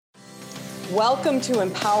Welcome to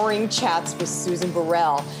Empowering Chats with Susan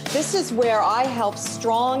Burrell. This is where I help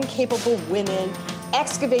strong, capable women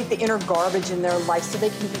excavate the inner garbage in their life so they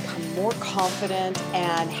can become more confident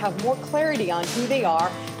and have more clarity on who they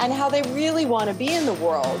are and how they really want to be in the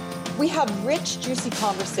world. We have rich, juicy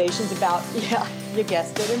conversations about, you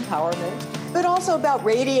guessed it, empowerment, but also about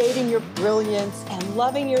radiating your brilliance and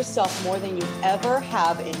loving yourself more than you ever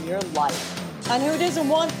have in your life. And who doesn't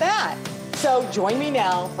want that? So join me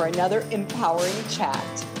now for another empowering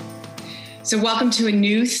chat. So welcome to a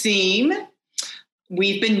new theme.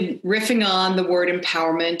 We've been riffing on the word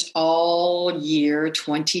empowerment all year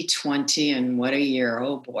 2020, and what a year,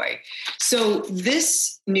 oh boy. So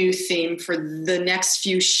this new theme for the next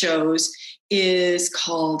few shows is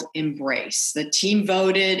called Embrace. The team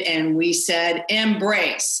voted and we said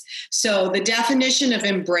embrace. So the definition of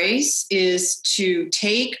embrace is to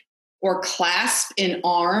take or clasp in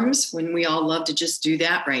arms, when we all love to just do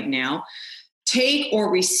that right now. Take or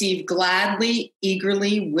receive gladly,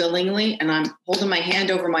 eagerly, willingly, and I'm holding my hand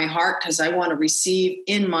over my heart because I want to receive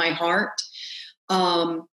in my heart.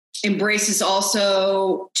 Embrace is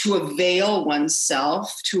also to avail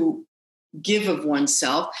oneself, to give of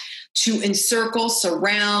oneself, to encircle,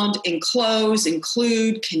 surround, enclose,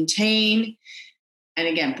 include, contain. And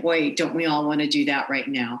again, boy, don't we all want to do that right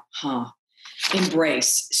now, huh?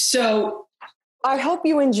 Embrace. So I hope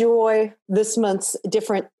you enjoy this month's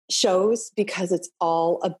different shows because it's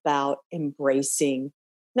all about embracing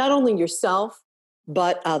not only yourself,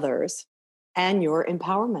 but others and your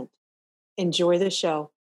empowerment. Enjoy the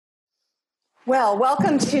show. Well,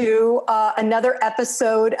 welcome to another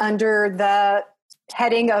episode under the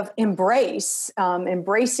heading of embrace,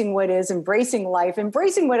 embracing what is, embracing life,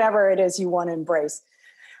 embracing whatever it is you want to embrace.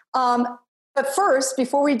 But first,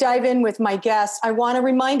 before we dive in with my guest, I want to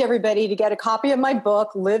remind everybody to get a copy of my book,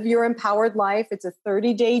 Live Your Empowered Life. It's a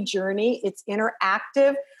 30-day journey. It's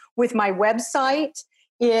interactive with my website.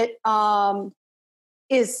 It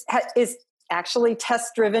is actually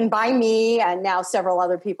test-driven by me and now several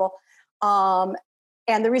other people. And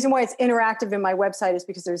the reason why it's interactive in my website is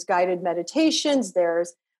because there's guided meditations,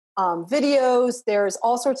 there's videos, there's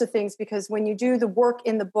all sorts of things, because when you do the work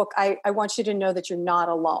in the book, I want you to know that you're not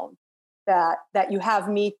alone. That you have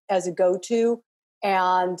me as a go-to.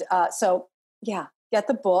 And so, get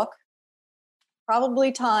the book.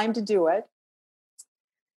 Probably time to do it.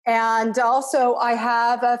 And also, I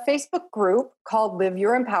have a Facebook group called Live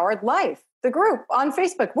Your Empowered Life. The group on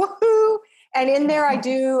Facebook. Woohoo! And in there, I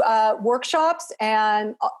do workshops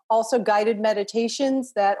and also guided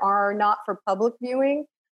meditations that are not for public viewing,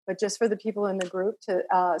 but just for the people in the group to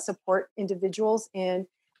support individuals in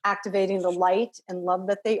activating the light and love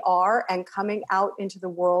that they are and coming out into the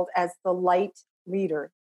world as the light leader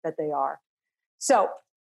that they are. So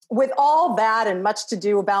with all that and much to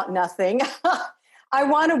do about nothing, I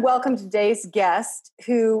want to welcome today's guest,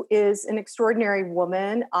 who is an extraordinary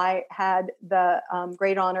woman. I had the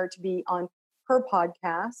great honor to be on her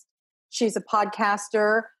podcast. She's a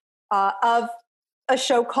podcaster of a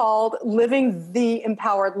show called Living the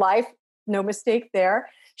Empowered Life. No mistake there.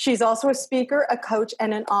 She's also a speaker, a coach,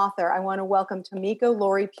 and an author. I want to welcome Tomiko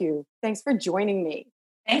Laurie Pugh. Thanks for joining me.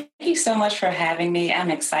 Thank you so much for having me. I'm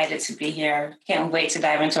excited to be here. Can't wait to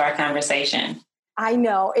dive into our conversation. I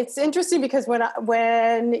know. It's interesting because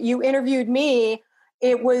when you interviewed me,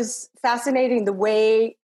 it was fascinating the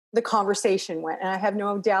way the conversation went. And I have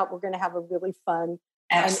no doubt we're going to have a really fun,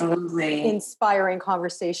 absolutely inspiring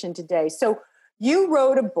conversation today. So you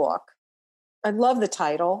wrote a book. I love the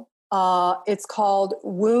title. It's called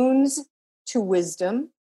Wounds to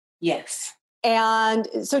Wisdom. Yes. And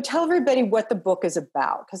so tell everybody what the book is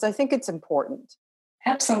about, because I think it's important.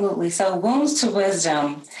 Absolutely. So Wounds to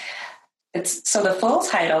Wisdom. So the full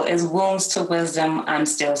title is Wounds to Wisdom, I'm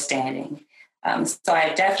Still Standing. So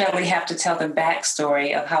I definitely have to tell the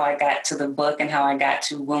backstory of how I got to the book and how I got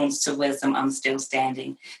to Wounds to Wisdom, I'm Still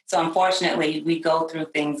Standing. So unfortunately, we go through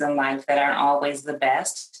things in life that aren't always the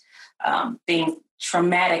best.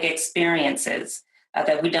 Traumatic experiences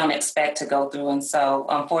that we don't expect to go through. And so,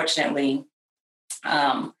 unfortunately,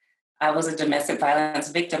 I was a domestic violence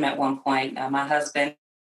victim at one point. My husband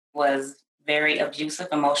was very abusive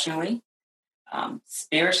emotionally,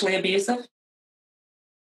 spiritually abusive.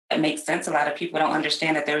 That makes sense. A lot of people don't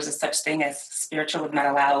understand that there's a such thing as spiritual. We're not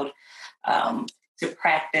allowed to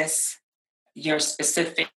practice your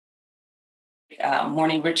specific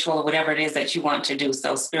morning ritual or whatever it is that you want to do.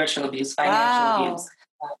 So spiritual abuse, financial abuse,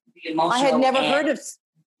 the emotional. I had never heard of.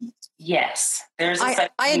 Yes, I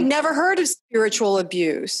had never heard of spiritual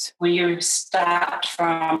abuse. When you're stopped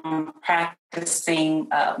from practicing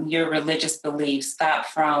your religious beliefs, stopped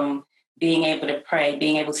from being able to pray,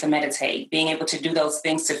 being able to meditate, being able to do those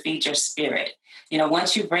things to feed your spirit. You know,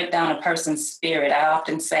 once you break down a person's spirit, I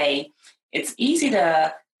often say it's easy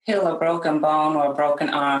to heal a broken bone or a broken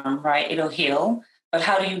arm, right? It'll heal. But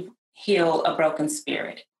how do you heal a broken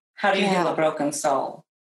spirit? How do you heal a broken soul?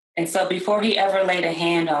 And so before he ever laid a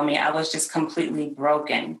hand on me, I was just completely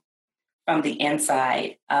broken from the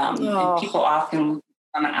inside. And people often look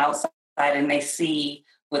on the outside and they see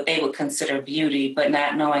what they would consider beauty, but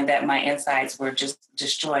not knowing that my insides were just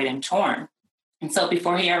destroyed and torn. And so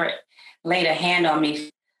before he ever laid a hand on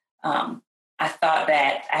me, I thought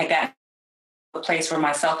that I got to a place where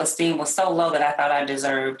my self-esteem was so low that I thought I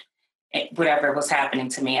deserved whatever was happening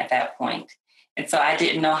to me at that point. And so I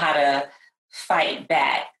didn't know how to fight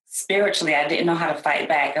back. Spiritually, I didn't know how to fight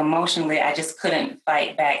back. Emotionally, I just couldn't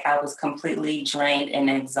fight back. I was completely drained and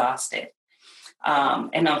exhausted.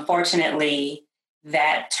 And unfortunately,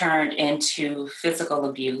 that turned into physical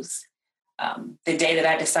abuse. The day that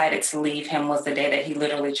I decided to leave him was the day that he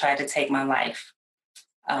literally tried to take my life.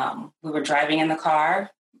 We were driving in the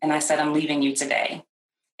car, and I said, "I'm leaving you today."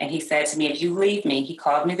 And he said to me, "If you leave me," he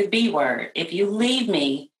called me the B word, "if you leave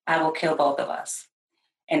me, I will kill both of us."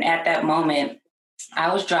 And at that moment,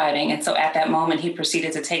 I was driving. And so at that moment, he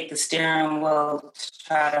proceeded to take the steering wheel to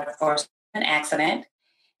try to force an accident.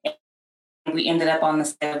 And we ended up on the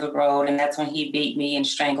side of the road. And that's when he beat me and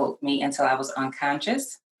strangled me until I was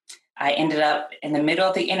unconscious. I ended up in the middle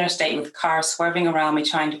of the interstate with cars swerving around me,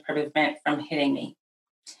 trying to prevent from hitting me.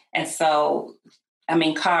 And so, I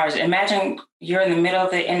mean, cars, imagine you're in the middle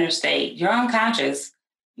of the interstate, you're unconscious,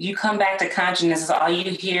 you come back to consciousness, all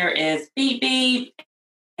you hear is beep, beep,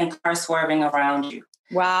 and cars swerving around you.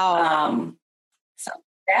 Wow. So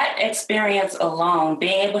that experience alone,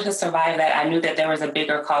 being able to survive that, I knew that there was a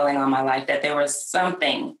bigger calling on my life, that there was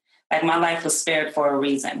something, like my life was spared for a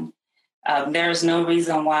reason. There's no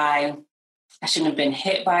reason why I shouldn't have been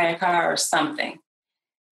hit by a car or something.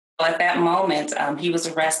 So at that moment, he was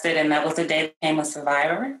arrested, and that was the day I became a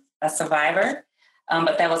survivor.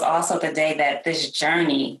 But that was also the day that this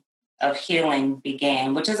journey of healing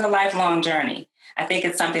began, which is a lifelong journey. I think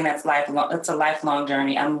it's something that's lifelong. It's a lifelong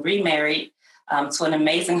journey. I'm remarried to an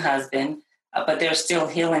amazing husband, but there's still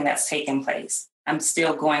healing that's taking place. I'm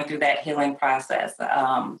still going through that healing process,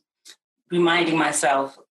 reminding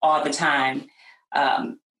myself all the time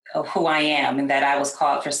of who I am, and that I was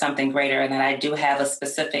called for something greater, and that I do have a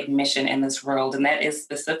specific mission in this world, and that is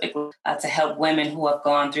specifically to help women who have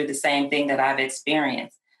gone through the same thing that I've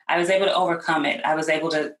experienced. I was able to overcome it. I was able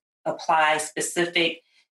to apply specific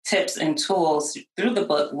tips and tools through the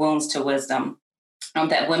book, Wounds to Wisdom,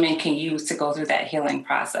 that women can use to go through that healing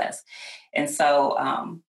process. And so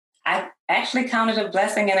I actually count it a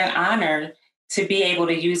blessing and an honor to be able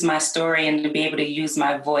to use my story and to be able to use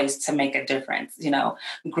my voice to make a difference. You know,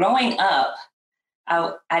 growing up,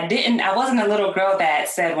 I wasn't a little girl that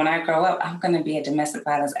said, when I grow up, I'm going to be a domestic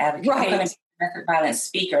violence advocate. Right. I'm going to be a domestic violence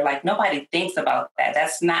speaker. Like, nobody thinks about that.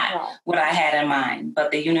 That's not what I had in mind.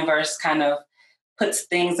 But the universe kind of puts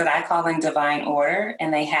things that I call in divine order,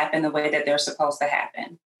 and they happen the way that they're supposed to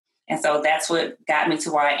happen. And so that's what got me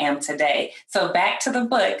to where I am today. So back to the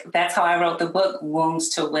book, that's how I wrote the book, Wounds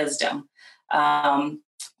to Wisdom. I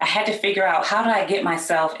had to figure out, how did I get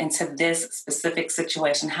myself into this specific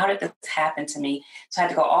situation? How did this happen to me? So I had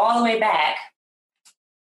to go all the way back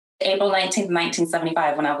to April 19th,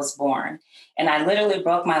 1975, when I was born. And I literally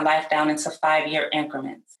broke my life down into 5-year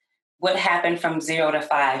increments. What happened from 0 to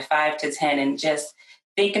 5, 5 to 10, and just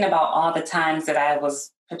thinking about all the times that I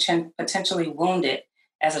was potentially wounded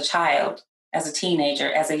as a child, as a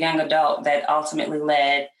teenager, as a young adult, that ultimately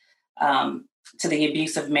led to the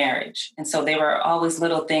abuse of marriage. And so there were always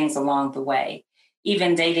little things along the way.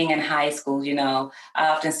 Even dating in high school, you know, I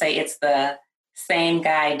often say it's the same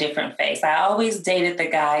guy, different face. I always dated the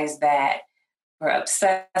guys that were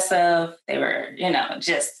obsessive. They were, you know,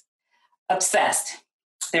 just obsessed.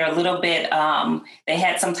 They're a little bit, they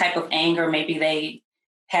had some type of anger. Maybe they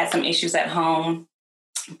had some issues at home.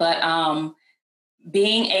 But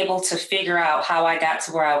being able to figure out how I got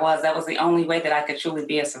to where I was, that was the only way that I could truly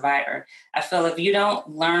be a survivor. I feel if you don't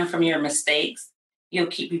learn from your mistakes, you'll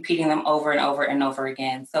keep repeating them over and over and over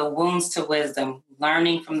again. So Wounds to Wisdom,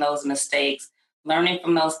 learning from those mistakes, learning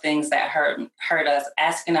from those things that hurt us,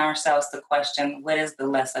 asking ourselves the question, what is the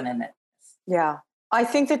lesson in this? Yeah, I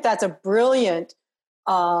think that that's a brilliant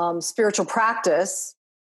spiritual practice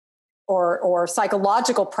or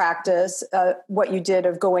psychological practice, what you did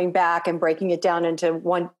of going back and breaking it down into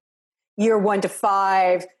 1 to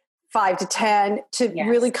 5, 5 to 10, to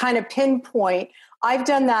really kind of pinpoint. I've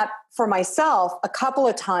done that for myself a couple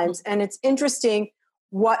of times, and it's interesting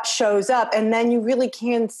what shows up, and then you really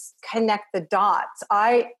can connect the dots.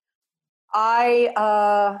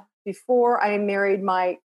 Before I married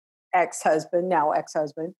my now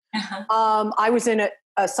ex-husband, I was in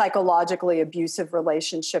a psychologically abusive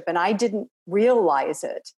relationship, and I didn't realize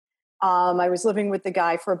it. I was living with the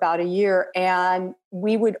guy for about a year, and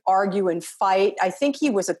we would argue and fight. I think he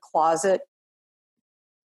was closeted.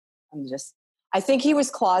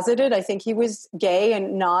 I think he was gay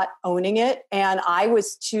and not owning it. And I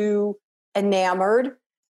was too enamored,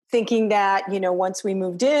 thinking that, once we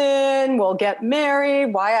moved in, we'll get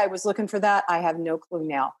married. Why I was looking for that, I have no clue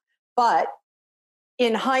now. But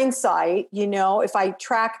in hindsight, if I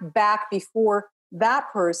track back before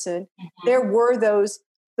that person, there were those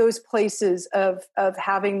places of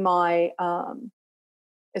having my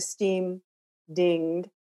esteem dinged,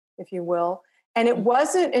 if you will. And it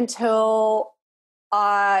wasn't until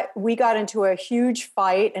we got into a huge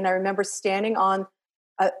fight, and I remember standing on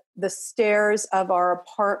the stairs of our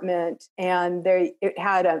apartment, and it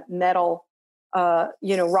had a metal,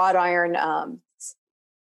 wrought iron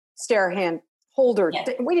stair hand holder. Yeah.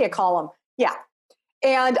 What do you call them? Yeah.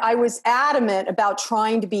 And I was adamant about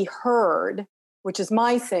trying to be heard, which is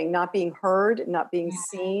my thing, not being heard, not being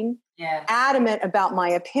seen. Yeah. Adamant about my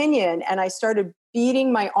opinion. And I started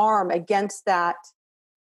beating my arm against that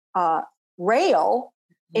rail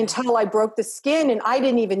until I broke the skin, and I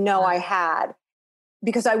didn't even know I had,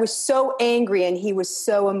 because I was so angry and he was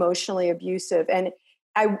so emotionally abusive. And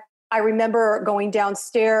I remember going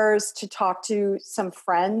downstairs to talk to some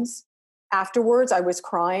friends afterwards. I was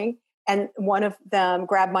crying, and one of them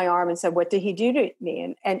grabbed my arm and said, "What did he do to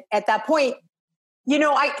me?" And at that point,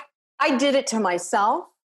 I did it to myself,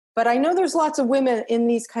 but I know there's lots of women in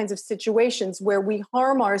these kinds of situations where we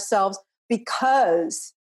harm ourselves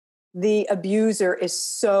because the abuser is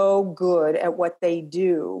so good at what they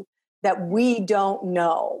do that we don't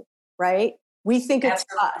know, right? We think it's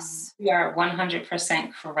us. You are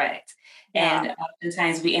 100% correct. Yeah. And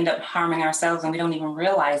oftentimes we end up harming ourselves, and we don't even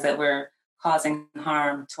realize that we're causing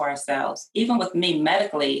harm to ourselves. Even with me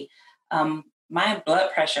medically, my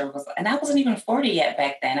blood pressure was, and I wasn't even 40 yet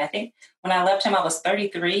back then. I think when I left him, I was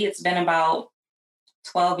 33. It's been about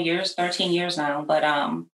 13 years now. But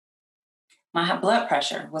my blood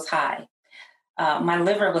pressure was high. My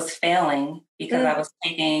liver was failing because I was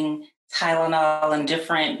taking Tylenol and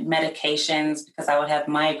different medications because I would have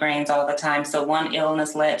migraines all the time. So one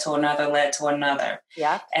illness led to another.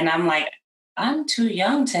 Yeah. And I'm like, I'm too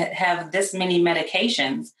young to have this many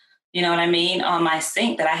medications, you know what I mean, on my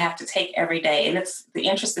sink that I have to take every day. And it's the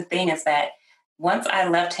interesting thing is that once I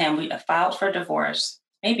left him, we filed for divorce.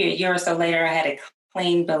 Maybe a year or so later, I had a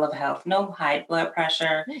clean bill of health, no high blood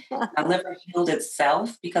pressure. My liver healed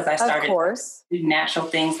itself because I started doing natural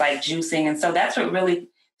things like juicing. And so that's what really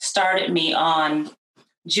started me on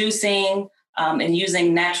juicing and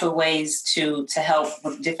using natural ways to help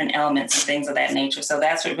with different elements and things of that nature. So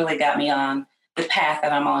that's what really got me on the path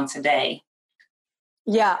that I'm on today.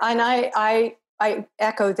 Yeah, and I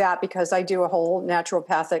echo that because I do a whole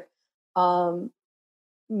naturopathic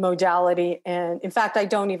modality. And in fact, I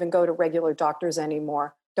don't even go to regular doctors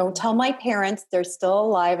anymore. Don't tell my parents, they're still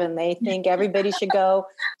alive and they think everybody should go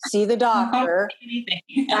see the doctor.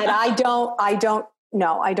 And I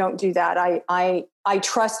don't do that. I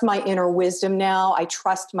trust my inner wisdom now. I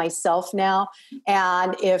trust myself now.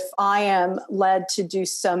 And if I am led to do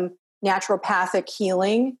some naturopathic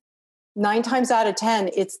healing, 9 times out of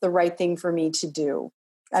 10, it's the right thing for me to do.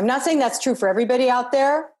 I'm not saying that's true for everybody out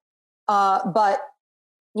there, but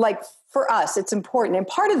like for us, it's important. And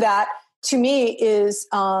part of that to me is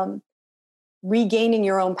regaining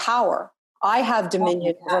your own power. I have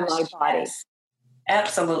dominion over my body. Yes.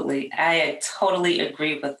 Absolutely. I totally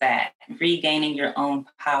agree with that. Regaining your own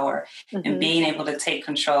power and being able to take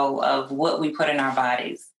control of what we put in our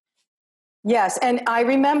bodies. Yes. And I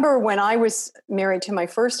remember when I was married to my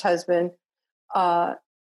first husband,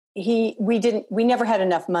 we never had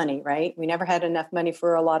enough money, right? We never had enough money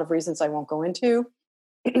for a lot of reasons I won't go into.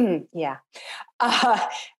 Yeah.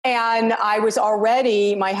 And I was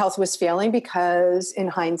my health was failing because in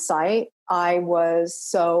hindsight, I was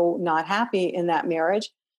so not happy in that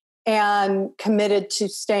marriage and committed to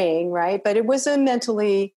staying, right? But it was a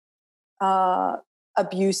mentally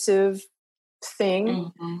abusive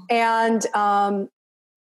thing. And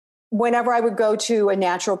whenever I would go to a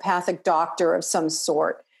naturopathic doctor of some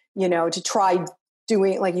sort, to try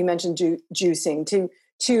doing, like you mentioned, juicing, to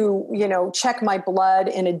check my blood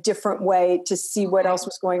in a different way to see what else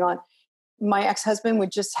was going on, my ex-husband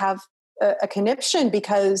would just have a conniption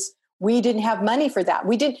because we didn't have money for that.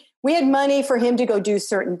 We had money for him to go do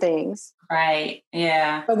certain things, Right.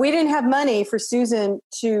 Yeah. But we didn't have money for Susan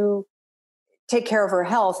to take care of her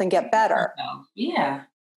health and get better. Yeah.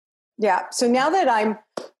 Yeah. So now that I'm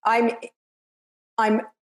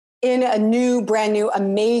in a brand new,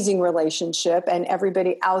 amazing relationship, and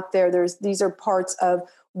everybody out there, these are parts of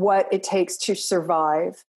what it takes to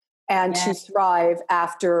survive and to thrive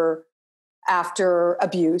after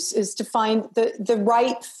abuse, is to find the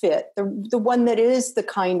right fit, the one that is the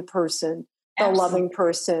kind person, the loving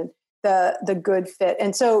person, the good fit.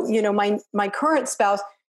 And so, my current spouse,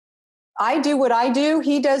 I do what I do.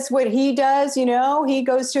 He does what he does. He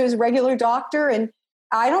goes to his regular doctor, and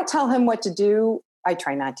I don't tell him what to do. I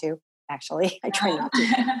try not to, actually. I try not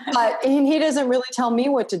to. But he doesn't really tell me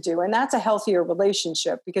what to do. And that's a healthier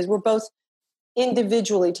relationship because we're both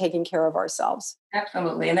individually taking care of ourselves.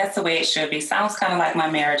 Absolutely. And that's the way it should be. Sounds kind of like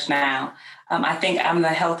my marriage now. I think I'm the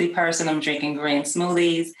healthy person. I'm drinking green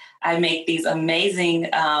smoothies. I make these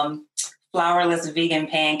amazing flourless vegan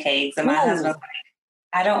pancakes. And my husband's like,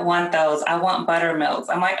 I don't want those. I want buttermilk.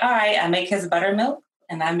 I'm like, all right, I make his buttermilk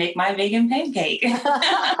and I make my vegan pancake.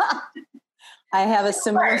 I have a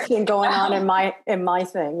similar thing going on in my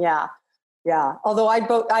thing. Yeah. Yeah. Although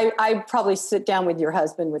I probably sit down with your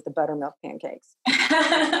husband with the buttermilk pancakes.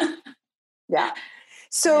 Yeah.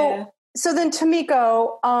 So then,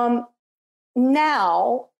 Tomiko,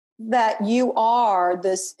 now that you are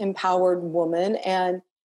this empowered woman, and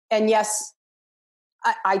yes,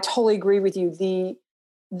 I totally agree with you.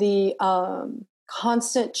 The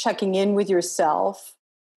constant checking in with yourself,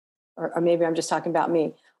 or maybe I'm just talking about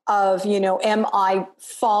me, of, am I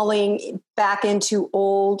falling back into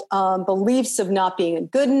old beliefs of not being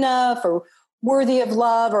good enough or worthy of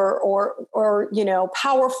love or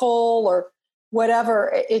powerful or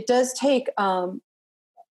whatever. It does take a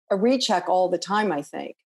recheck all the time, I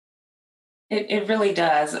think. It really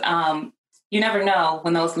does. You never know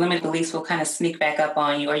when those limited beliefs will kind of sneak back up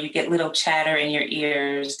on you, or you get little chatter in your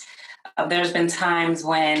ears. There's been times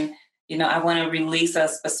when, I want to release a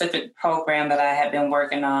specific program that I have been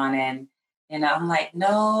working on. And, I'm like,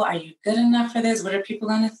 no, are you good enough for this? What are people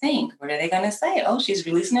going to think? What are they going to say? Oh, she's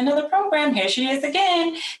releasing another program. Here she is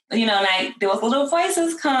again. And those little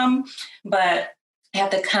voices come, but I have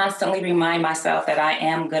to constantly remind myself that I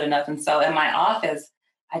am good enough. And so in my office,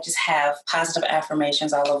 I just have positive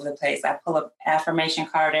affirmations all over the place. I pull up affirmation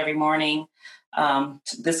card every morning.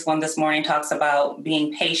 This one this morning talks about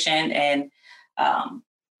being patient, and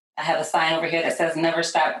I have a sign over here that says, never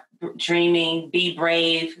stop dreaming, be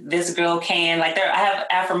brave, this girl can. I have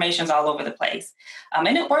affirmations all over the place.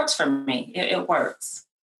 And it works for me. It works.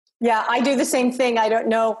 Yeah, I do the same thing. I don't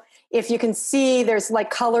know if you can see, there's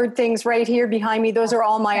colored things right here behind me. Those are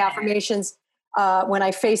all my affirmations when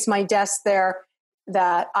I face my desk there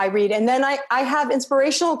that I read. And then I have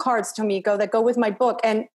inspirational cards, Tomiko, that go with my book.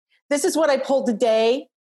 And this is what I pulled today.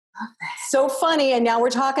 So funny. And now we're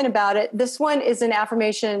talking about it. This one is an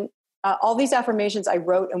affirmation. All these affirmations I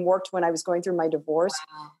wrote and worked when I was going through my divorce.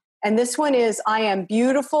 Wow. And this one is, I am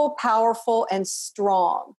beautiful, powerful, and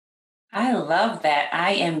strong. I love that.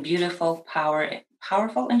 I am beautiful,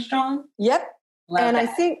 powerful, and strong. Yep. Love and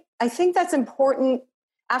that. I think that's important.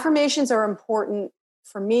 Affirmations are important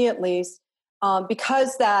for me, at least,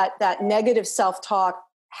 because that negative self-talk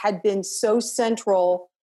had been so central.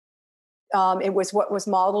 It was what was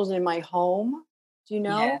modeled in my home, do you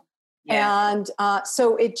know? Yeah. Yeah. And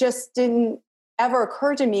so it just didn't ever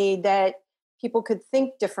occur to me that people could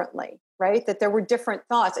think differently, right? That there were different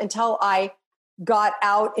thoughts until I got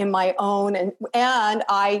out in my own and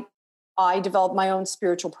I developed my own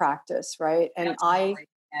spiritual practice, right? And Absolutely.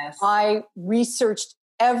 I researched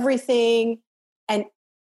everything and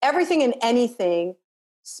anything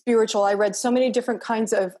spiritual. I read so many different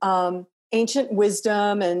kinds of ancient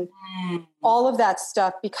wisdom and all of that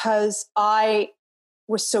stuff because I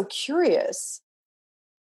was so curious.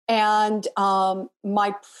 And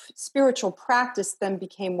my spiritual practice then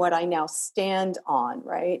became what I now stand on,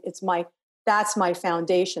 right? That's my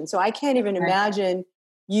foundation. So I can't even imagine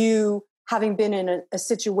you having been in a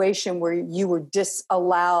situation where you were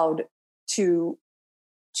disallowed to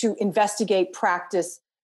investigate, practice,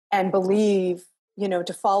 and believe,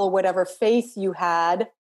 to follow whatever faith you had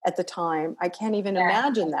at the time. I can't even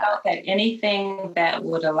imagine that. Okay. Anything that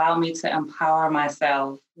would allow me to empower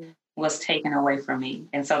myself was taken away from me.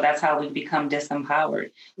 And so that's how we become disempowered.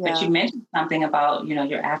 Yeah. But you mentioned something about,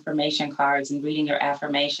 your affirmation cards and reading your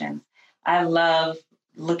affirmations. I love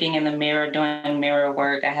looking in the mirror, doing mirror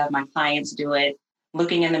work. I have my clients do it,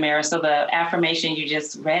 looking in the mirror. So the affirmation you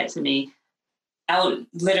just read to me, I would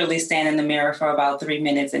literally stand in the mirror for about 3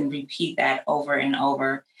 minutes and repeat that over and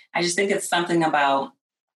over. I just think it's something about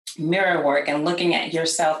mirror work and looking at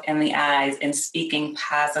yourself in the eyes and speaking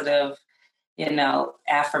positive,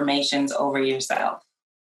 affirmations over yourself.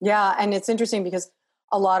 Yeah. And it's interesting because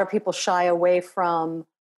a lot of people shy away from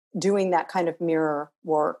doing that kind of mirror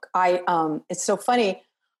work. It's so funny.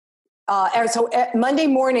 So Monday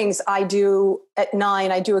mornings at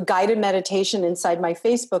 9, I do a guided meditation inside my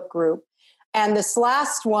Facebook group. And this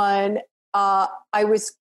last one, I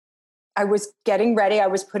was getting ready. I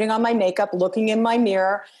was putting on my makeup, looking in my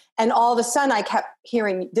mirror. And all of a sudden I kept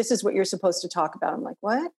hearing, this is what you're supposed to talk about. I'm like,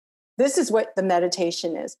 what? This is what the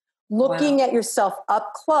meditation is. Looking at yourself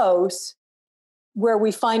up close, where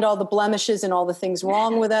we find all the blemishes and all the things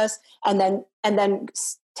wrong with us. And then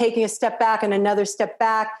taking a step back and another step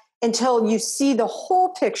back until you see the whole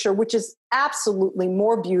picture, which is absolutely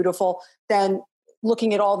more beautiful than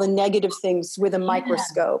looking at all the negative things with a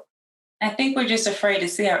microscope. I think we're just afraid to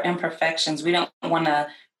see our imperfections. We don't want to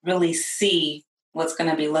really see what's going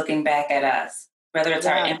to be looking back at us, whether it's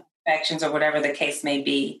our imperfections or whatever the case may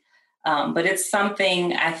be. But it's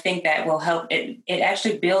something I think that will help. It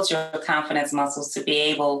actually builds your confidence muscles to be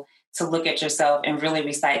able to look at yourself and really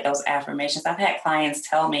recite those affirmations. I've had clients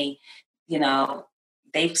tell me,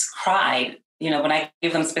 they've cried, when I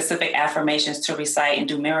give them specific affirmations to recite and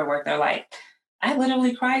do mirror work, they're like, I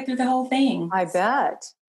literally cried through the whole thing. I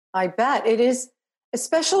bet it is,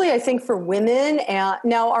 especially I think for women. And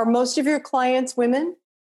now, are most of your clients women?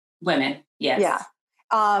 Women, yes. Yeah.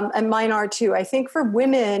 And mine are too. I think for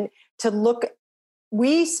women to look,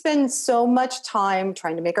 we spend so much time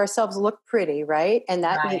trying to make ourselves look pretty, right? And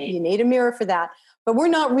that you need a mirror for that, but we're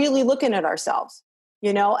not really looking at ourselves,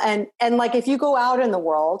 and like if you go out in the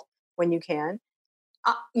world when you can,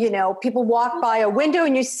 people walk by a window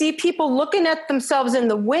and you see people looking at themselves in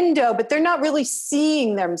the window, but they're not really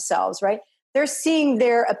seeing themselves, right? They're seeing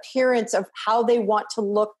their appearance of how they want to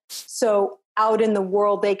look. So out in the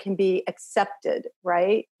world, they can be accepted,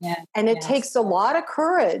 right? Yeah. And it takes a lot of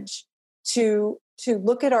courage to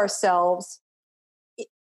look at ourselves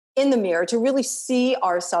in the mirror, to really see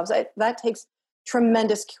ourselves. That takes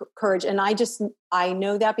tremendous courage. And I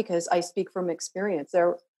know that because I speak from experience.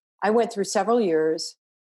 I went through several years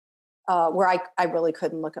where I really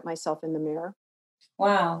couldn't look at myself in the mirror.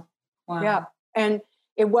 Wow. Yeah. And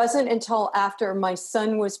it wasn't until after my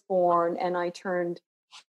son was born and I turned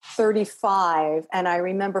 35, and I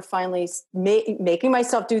remember finally making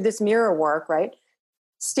myself do this mirror work, right?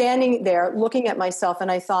 Standing there looking at myself,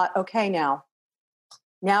 and I thought, okay, now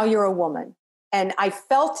you're a woman. And I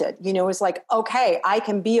felt it, it was like, okay, I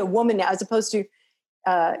can be a woman now, as opposed to,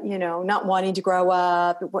 not wanting to grow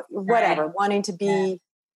up, whatever, wanting to be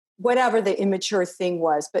whatever the immature thing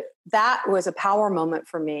was. But that was a power moment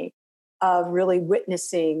for me of really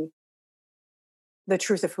witnessing the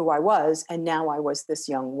truth of who I was. And now I was this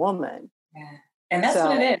young woman. Yeah. And that's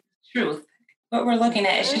what it is, truth. What we're looking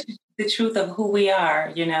at is just the truth of who we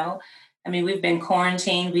are, I mean, we've been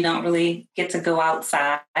quarantined. We don't really get to go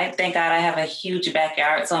outside. Thank God I have a huge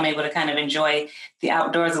backyard, so I'm able to kind of enjoy the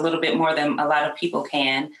outdoors a little bit more than a lot of people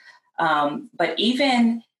can. But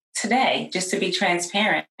even today, just to be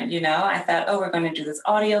transparent, I thought, we're going to do this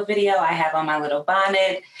audio video. I have on my little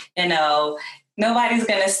bonnet, nobody's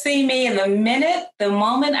going to see me. And the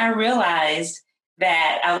moment I realized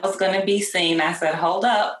that I was going to be seen, I said, hold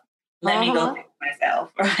up, let me go fix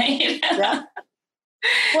myself, right? Yeah.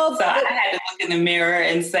 Well, so I had to look in the mirror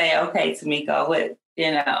and say, okay, Tamika, what,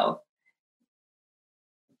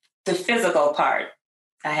 the physical part,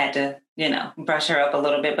 I had to, brush her up a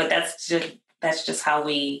little bit, but that's just how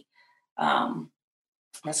we,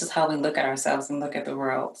 that's just how we look at ourselves and look at the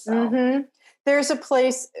world. So. There's a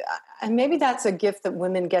place, and maybe that's a gift that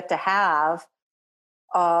women get to have.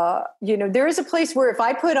 There is a place where if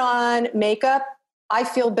I put on makeup, I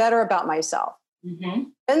feel better about myself. Mm-hmm.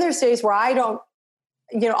 Then there's days where I don't,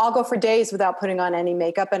 I'll go for days without putting on any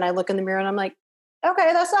makeup, and I look in the mirror and I'm like,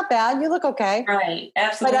 okay, that's not bad. You look okay. Right.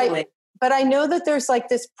 Absolutely. But I know that there's like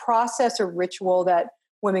this process or ritual that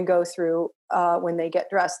women go through when they get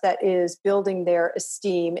dressed that is building their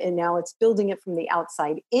esteem. And now it's building it from the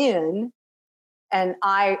outside in. And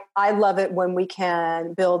I love it when we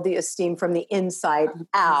can build the esteem from the inside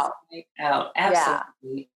out.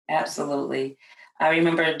 Absolutely. Yeah. Absolutely. I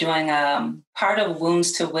remember doing part of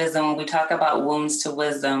Wounds to Wisdom. When we talk about wounds to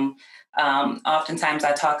wisdom, oftentimes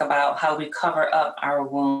I talk about how we cover up our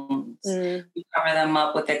wounds. We cover them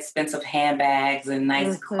up with expensive handbags and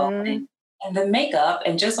nice clothing. And the makeup,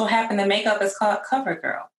 and just so happened the makeup is called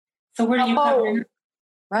CoverGirl. So where do you cover?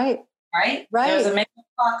 Right. There's a makeup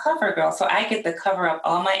called CoverGirl. So I get to cover up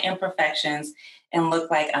all my imperfections and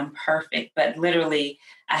look like I'm perfect. But literally,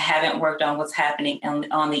 I haven't worked on what's happening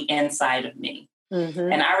on the inside of me.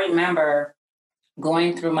 Mm-hmm. And I remember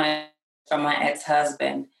going through from my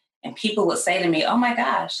ex-husband, and people would say to me, oh my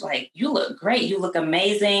gosh, like, you look great. You look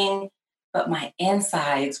amazing. But my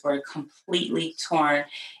insides were completely torn.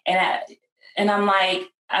 And I'm like,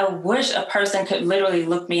 I wish a person could literally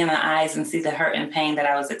look me in the eyes and see the hurt and pain that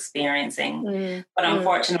I was experiencing. Mm-hmm. But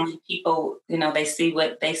unfortunately, people, they see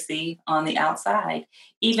what they see on the outside.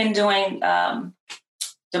 Even doing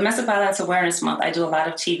Domestic Violence Awareness Month, I do a lot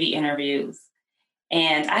of TV interviews.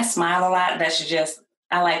 And I smile a lot.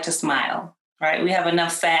 I like to smile, right? We have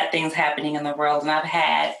enough sad things happening in the world. And I've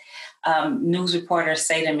had news reporters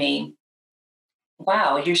say to me,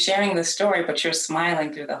 wow, you're sharing the story, but you're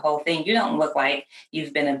smiling through the whole thing. You don't look like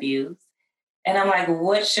you've been abused. And I'm like,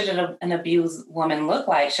 what should an abused woman look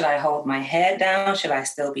like? Should I hold my head down? Should I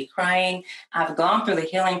still be crying? I've gone through the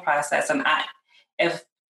healing process. And if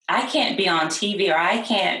I can't be on TV, or I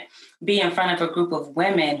can't be in front of a group of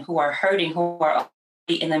women who are hurting, who are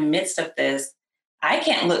in the midst of this, I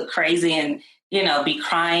can't look crazy and, be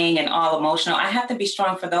crying and all emotional. I have to be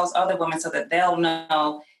strong for those other women so that they'll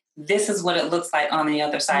know this is what it looks like on the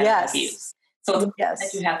other side of abuse. So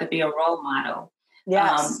that you have to be a role model.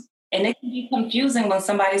 Yes. And it can be confusing when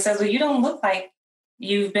somebody says, well, you don't look like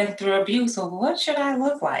you've been through abuse. So what should I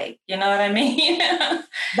look like? You know what I mean?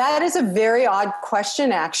 That is a very odd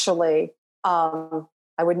question, actually. I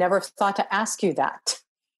would never have thought to ask you that.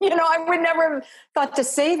 I would never have thought to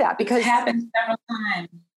say that, because it happens several times.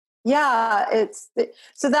 Yeah,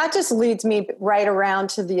 so that just leads me right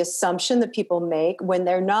around to the assumption that people make when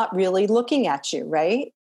they're not really looking at you,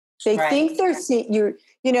 right? They think they're seeing you.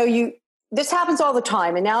 This happens all the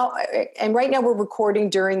time, and right now we're recording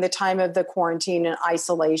during the time of the quarantine and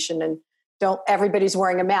isolation, and everybody's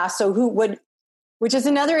wearing a mask. So which is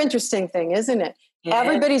another interesting thing, isn't it? Yeah.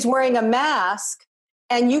 Everybody's wearing a mask,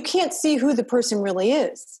 and you can't see who the person really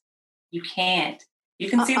is. You can't. You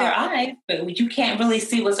can see their eyes, but you can't really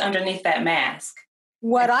see what's underneath that mask.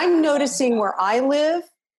 What I'm noticing where I live,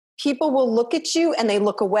 people will look at you and they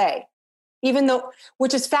look away,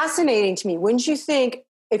 which is fascinating to me. Wouldn't you think,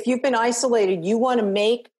 if you've been isolated, you want to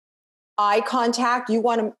make eye contact, you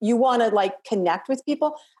want to like connect with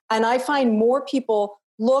people? And I find more people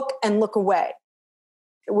look away,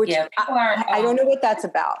 which I don't know what that's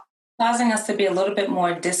about. Causing us to be a little bit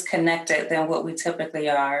more disconnected than what we typically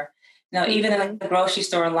are. Even in the grocery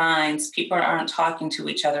store lines, people aren't talking to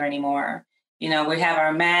each other anymore. We have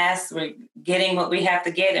our masks, we're getting what we have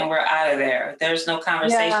to get, and we're out of there. There's no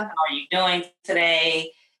conversation. Yeah. How are you doing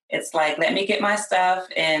today? It's like, let me get my stuff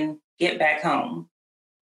and get back home.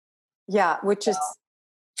 Yeah, which is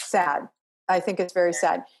sad. I think it's very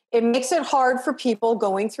sad. It makes it hard for people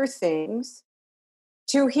going through things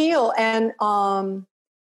to heal. And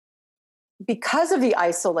because of the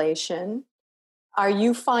isolation, are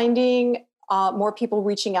you finding more people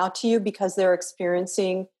reaching out to you because they're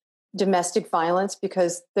experiencing domestic violence?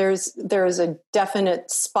 Because there's a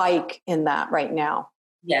definite spike in that right now.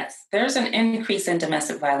 Yes, there's an increase in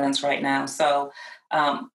domestic violence right now. So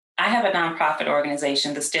I have a nonprofit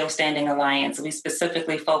organization, the Still Standing Alliance. We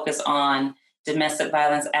specifically focus on domestic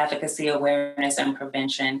violence advocacy, awareness, and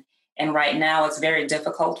prevention. And right now it's very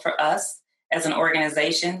difficult for us as an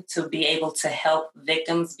organization to be able to help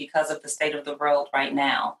victims because of the state of the world right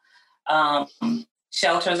now.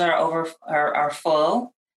 Shelters are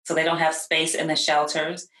full, so they don't have space in the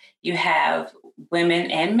shelters. You have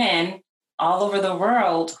women and men all over the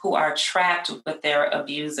world who are trapped with their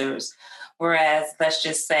abusers. Whereas, let's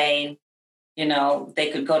just say, they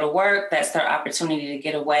could go to work. That's their opportunity to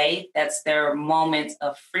get away. That's their moment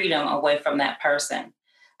of freedom away from that person.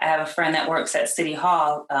 I have a friend that works at City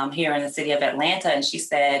Hall here in the city of Atlanta, and she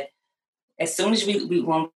said, as soon as we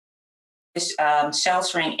went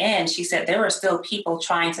sheltering in, she said there were still people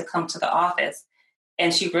trying to come to the office,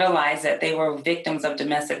 and she realized that they were victims of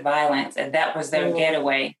domestic violence, and that was their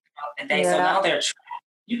getaway throughout the day. Yeah. So now they're trapped.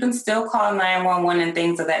 You can still call 911 and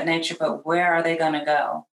things of that nature, but where are they going to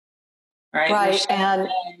go? Right.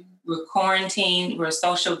 We're quarantined. We're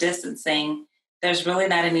social distancing. There's really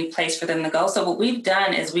not any place for them to go. So what we've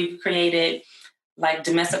done is we've created like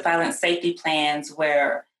domestic violence safety plans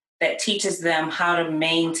that teaches them how to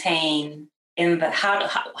maintain how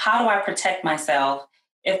do I protect myself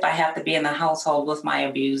if I have to be in the household with my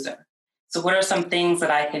abuser? So what are some things that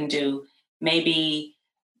I can do? Maybe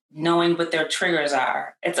knowing what their triggers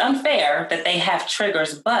are. It's unfair that they have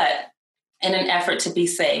triggers, but in an effort to be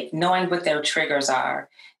safe, knowing what their triggers are.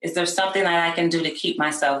 Is there something that I can do to keep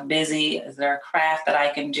myself busy? Is there a craft that I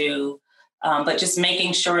can do? But just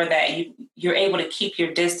making sure that you're able to keep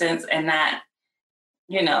your distance and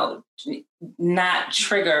not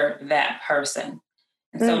trigger that person.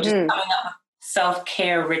 And so just coming up with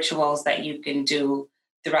self-care rituals that you can do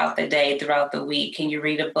throughout the day, throughout the week? Can you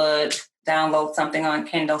read a book, download something on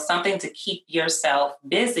Kindle, something to keep yourself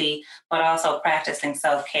busy, but also practicing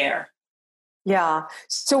self-care? Yeah.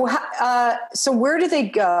 So, so where do they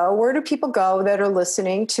go? Where do people go that are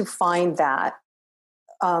listening to find that,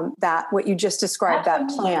 that what you just described, that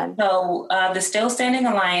plan? So the Still Standing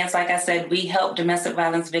Alliance, like I said, we help domestic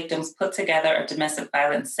violence victims put together a domestic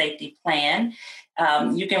violence safety plan.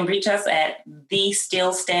 You can reach us at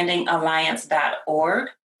thestillstandingalliance.org.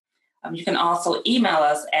 You can also email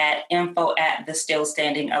us at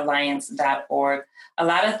info@thestillstandingalliance.org. A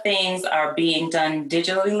lot of things are being done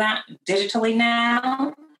digitally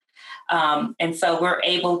now. And so we're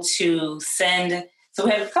able to send, so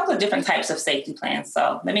we have a couple of different types of safety plans.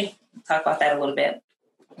 So let me talk about that a little bit.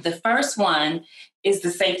 The first one is the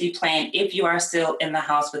safety plan if you are still in the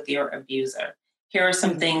house with your abuser. Here are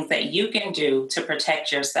some things that you can do to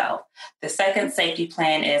protect yourself. The second safety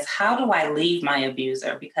plan is, how do I leave my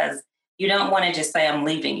abuser? Because you don't want to just say, I'm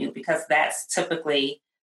leaving you, because that's typically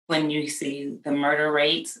when you see the murder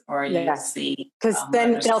rates, or you see... Because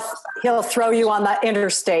then he'll throw you on the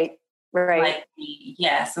interstate, right?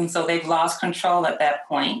 Yes, and so they've lost control at that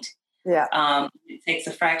point. Yeah. It takes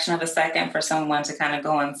a fraction of a second for someone to kind of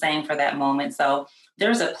go insane for that moment. So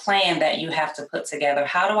there's a plan that you have to put together.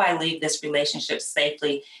 How do I leave this relationship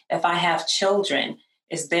safely? If I have children,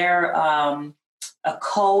 is there a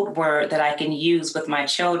code word that I can use with my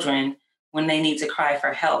children when they need to cry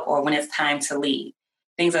for help or when it's time to leave?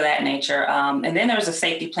 Things of that nature. And then there's a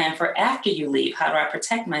safety plan for after you leave. How do I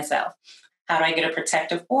protect myself? How do I get a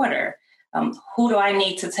protective order? Who do I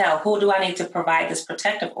need to tell? Who do I need to provide this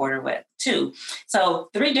protective order to? So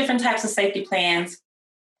 3 different types of safety plans.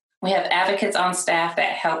 We have advocates on staff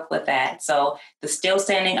that help with that. So the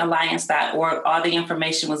stillstandingalliance.org, all the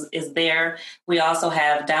information is there. We also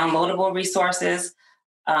have downloadable resources.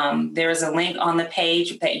 There is a link on the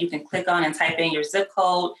page that you can click on and type in your zip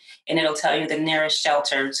code, and it'll tell you the nearest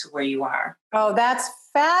shelter to where you are. Oh, that's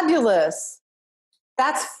fabulous.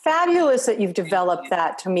 That's fabulous that you've developed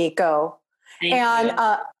that, Tomiko. And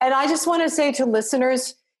I just want to say to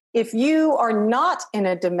listeners, if you are not in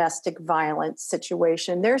a domestic violence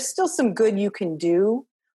situation, there's still some good you can do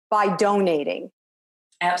by donating.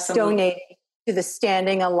 Absolutely. Donating to the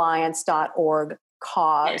standingalliance.org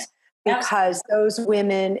cause, because those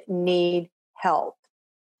women need help.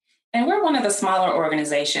 And we're one of the smaller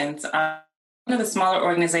organizations.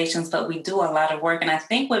 But we do a lot of work. And I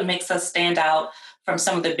think what makes us stand out from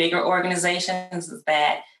some of the bigger organizations is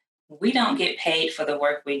that we don't get paid for the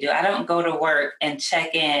work we do. I don't go to work and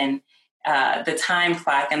check in the time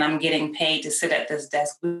clock and I'm getting paid to sit at this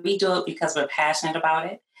desk. We do it because we're passionate about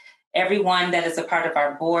it. Everyone that is a part of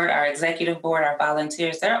our board, our executive board, our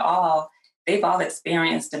volunteers, they've all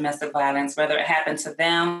experienced domestic violence, whether it happened to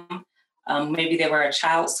them, maybe they were a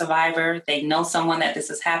child survivor, they know someone that this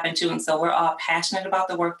has happened to. And so we're all passionate about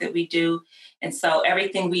the work that we do. And so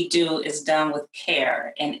everything we do is done with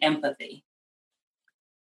care and empathy.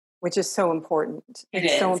 Which is so important.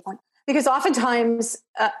 It's so important. Because oftentimes,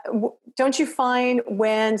 don't you find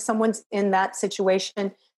when someone's in that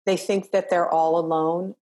situation, they think that they're all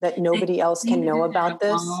alone, that nobody else can know about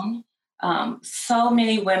this? So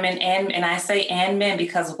many women, and I say and men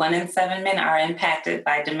because 1 in 7 men are impacted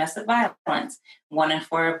by domestic violence. 1 in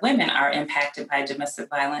 4 women are impacted by domestic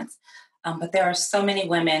violence. But there are so many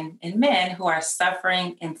women and men who are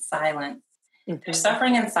suffering in silence. Mm-hmm. They're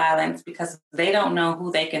suffering in silence because they don't know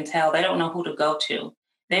who they can tell. They don't know who to go to.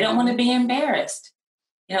 They don't want to be embarrassed.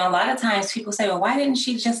 You know, a lot of times people say, well, why didn't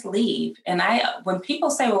she just leave? And when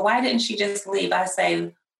people say, well, why didn't she just leave? I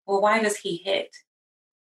say, well, why does he hit?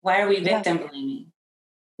 Why are we victim blaming?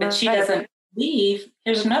 But she doesn't leave.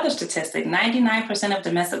 Here's another statistic. 99% of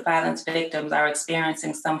domestic violence victims are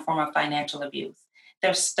experiencing some form of financial abuse.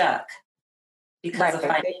 They're stuck because of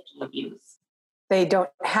financial abuse. They don't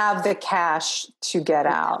have the cash to get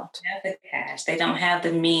out. They don't have the cash. They don't have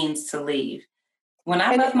the means to leave. When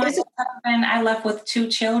I left my husband, I left with 2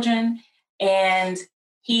 children, and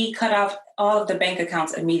he cut off all of the bank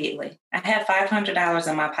accounts immediately. I had $500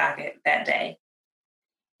 in my pocket that day,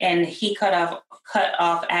 and he cut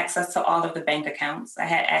off access to all of the bank accounts. I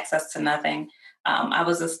had access to nothing. I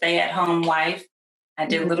was a stay-at-home wife. I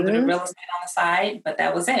did a little bit of real estate on the side, but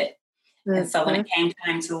that was it. And so when it came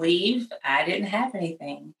time to leave, I didn't have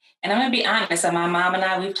anything. And I'm going to be honest, and my mom and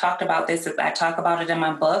I, we've talked about this. I talk about it in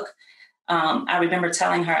my book. I remember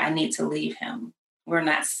telling her, I need to leave him. We're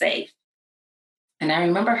not safe. And I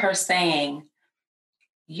remember her saying,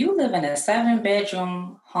 you live in a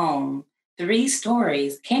 7-bedroom home, 3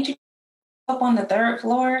 stories. Can't you go up on the 3rd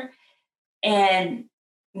floor? And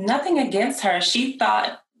nothing against her. She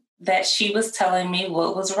thought that she was telling me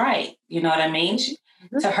what was right. You know what I mean?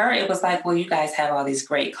 To her, it was like, well, you guys have all these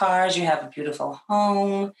great cars. You have a beautiful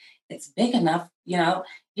home. It's big enough. You know,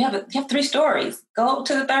 you have 3 stories. Go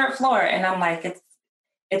to the 3rd floor. And I'm like,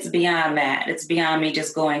 it's beyond that. It's beyond me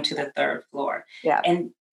just going to the 3rd floor. Yeah.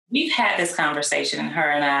 And we've had this conversation, her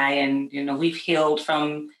and I, and, you know, we've healed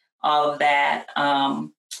from all of that.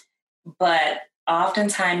 But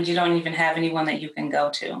oftentimes you don't even have anyone that you can go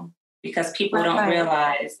to because people don't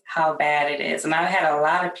realize how bad it is. And I've had a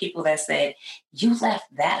lot of people that said, you left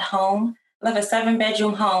that home, left a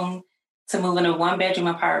 7-bedroom home to move in a 1-bedroom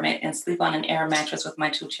apartment and sleep on an air mattress with my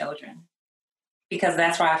 2 children. Because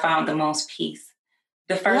that's where I found the most peace.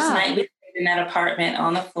 The first night we stayed in that apartment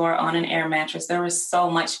on the floor on an air mattress, there was so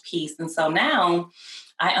much peace. And so now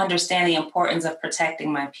I understand the importance of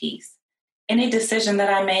protecting my peace. Any decision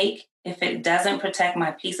that I make, if it doesn't protect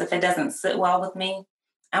my peace, if it doesn't sit well with me,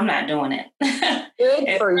 I'm not doing it.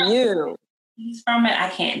 Good for you. Peace from it, I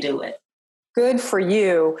can't do it. Good for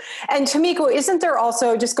you. And Tamiko, isn't there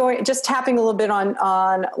also, just tapping a little bit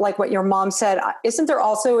on like what your mom said, isn't there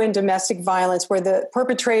also in domestic violence where the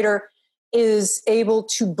perpetrator is able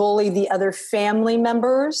to bully the other family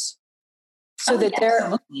members so that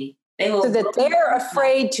they're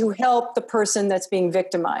afraid to help the person that's being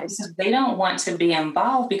victimized? Because they don't want to be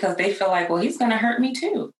involved because they feel like, well, he's going to hurt me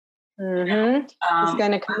too. Mm-hmm. He's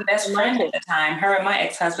going to come. My best friend at the time, her and my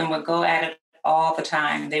ex-husband would go at it all the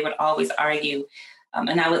time. They would always argue.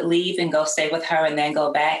 And I would leave and go stay with her and then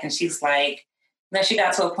go back. And she's like, then she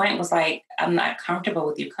got to a point, was like, I'm not comfortable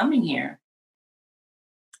with you coming here.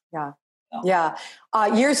 Yeah. Yeah.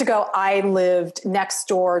 Years ago, I lived next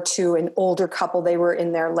door to an older couple. They were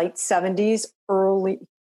in their late 70s, early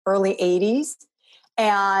 80s.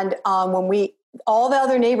 And when all the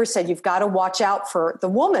other neighbors said, you've got to watch out for the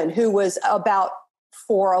woman who was about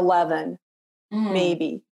 4'11",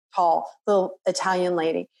 maybe tall, the Italian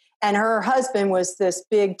lady. And her husband was this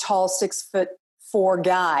big, tall, 6'4"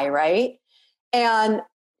 guy, right? And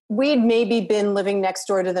we'd maybe been living next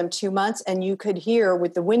door to them 2 months, and you could hear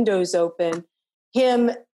with the windows open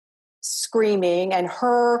him screaming and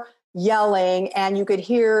her yelling, and you could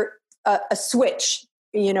hear a switch,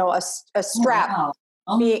 a strap. Oh,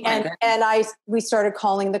 wow. We started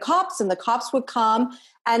calling the cops, and the cops would come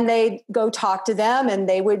and they'd go talk to them and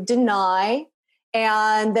they would deny.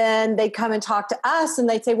 And then they'd come and talk to us and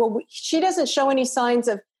they'd say, well, she doesn't show any signs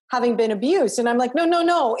of having been abused. And I'm like,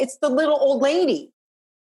 no, it's the little old lady.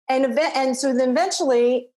 And so then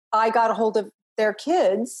eventually I got a hold of their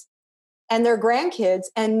kids and their grandkids,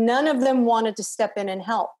 and none of them wanted to step in and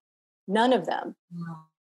help. None of them. Wow.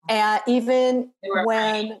 And even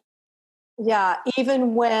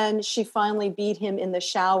when she finally beat him in the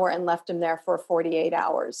shower and left him there for 48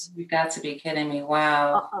 hours. You got to be kidding me.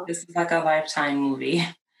 Wow. This is like a Lifetime movie.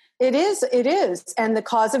 It is. And the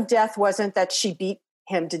cause of death wasn't that she beat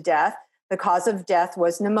him to death. The cause of death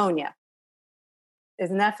was pneumonia.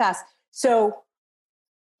 Isn't that fast? So,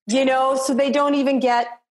 so they don't even get,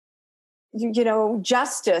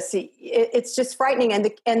 justice. It's just frightening.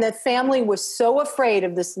 And the family was so afraid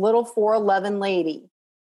of this little 4'11" lady.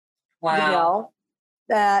 Wow.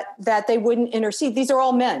 That they wouldn't intercede. These are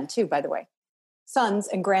all men too, by the way, sons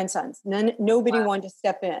and grandsons. Nobody wanted to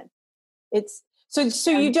step in. It's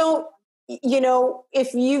so you don't,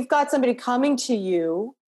 if you've got somebody coming to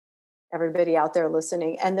you, everybody out there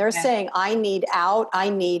listening, and they're saying, I need out, I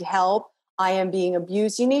need help, I am being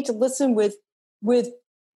abused. You need to listen with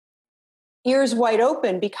ears wide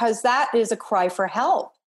open, because that is a cry for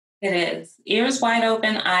help. It is. Ears wide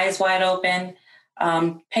open, eyes wide open.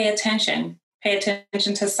 Pay attention. Pay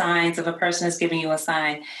attention to signs if a person is giving you a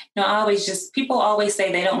sign. People always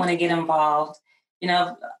say they don't want to get involved.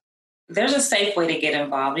 There's a safe way to get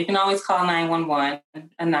involved. You can always call 911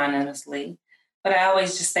 anonymously. But I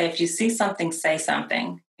always just say, if you see something, say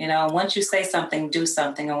something. Once you say something, do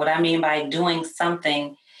something. And what I mean by doing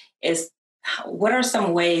something is, what are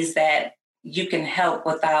some ways that you can help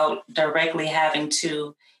without directly having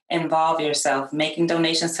to involve yourself? Making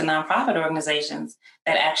donations to nonprofit organizations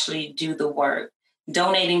that actually do the work,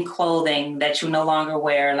 donating clothing that you no longer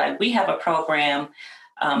wear. Like, we have a program,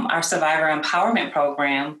 our Survivor Empowerment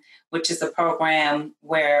Program, which is a program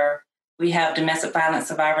where we have domestic violence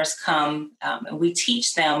survivors come and we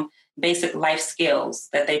teach them basic life skills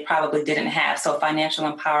that they probably didn't have. So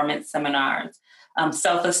financial empowerment seminars,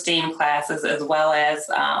 self-esteem classes, as well as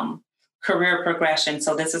career progression.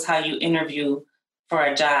 So this is how you interview for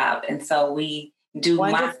a job. And so we do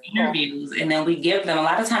mock interviews, and then we give them, a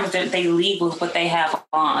lot of times they leave with what they have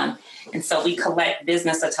on. And so we collect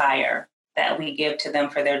business attire that we give to them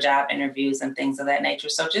for their job interviews and things of that nature.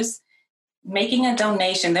 So just making a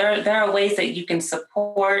donation. There are ways that you can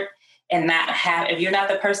support and not have, if you're not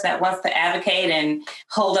the person that wants to advocate and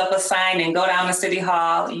hold up a sign and go down to City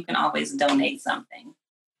Hall, you can always donate something.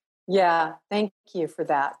 Yeah, thank you for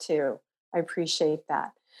that too. I appreciate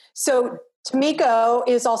that. So Tomiko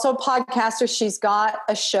is also a podcaster. She's got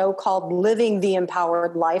a show called Living the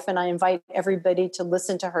Empowered Life, and I invite everybody to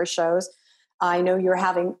listen to her shows. I know you're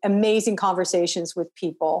having amazing conversations with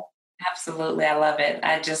people. Absolutely. I love it.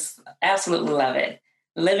 I just absolutely love it.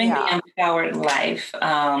 Living the Empowered Life.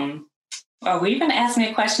 Were you going to ask me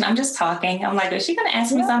a question? I'm just talking. I'm like, is she going to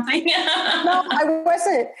ask me something? No, I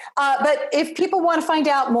wasn't. But if people want to find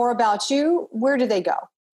out more about you, where do they go?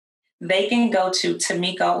 They can go to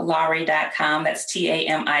TamikoLowry.com. That's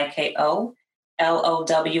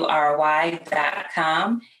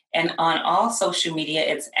TamikoLowry.com. And on all social media,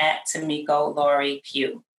 it's at Tamiko Lowry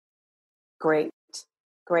Pugh. Great.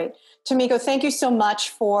 Tomiko, thank you so much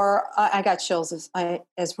for, I got chills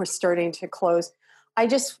as we're starting to close. I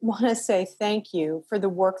just want to say thank you for the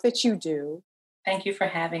work that you do. Thank you for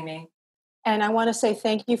having me. And I want to say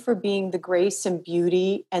thank you for being the grace and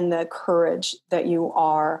beauty and the courage that you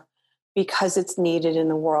are, because it's needed in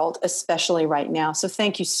the world, especially right now. So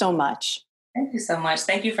thank you so much. Thank you so much.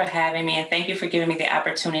 Thank you for having me. And thank you for giving me the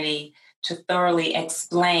opportunity to thoroughly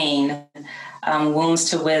explain Wounds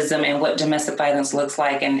to Wisdom and what domestic violence looks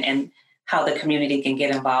like and how the community can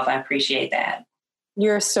get involved. I appreciate that.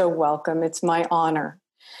 You're so welcome. It's my honor.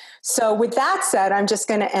 So with that said, I'm just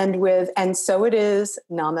going to end with, and so it is,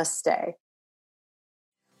 namaste.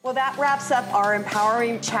 Well, that wraps up our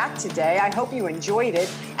empowering chat today. I hope you enjoyed it.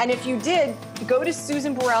 And if you did, go to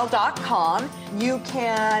SusanBurrell.com. You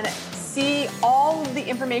can see all of the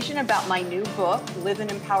information about my new book, Live an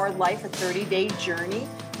Empowered Life, a 30-day journey.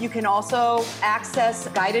 You can also access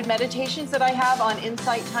guided meditations that I have on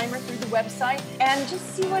Insight Timer through the website, and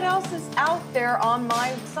just see what else is out there on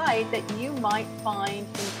my site that you might find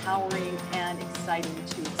empowering and exciting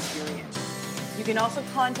to experience. You can also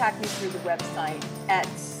contact me through the website at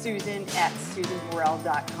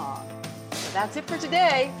susan@susanburrell.com. So that's it for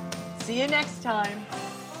today. See you next time.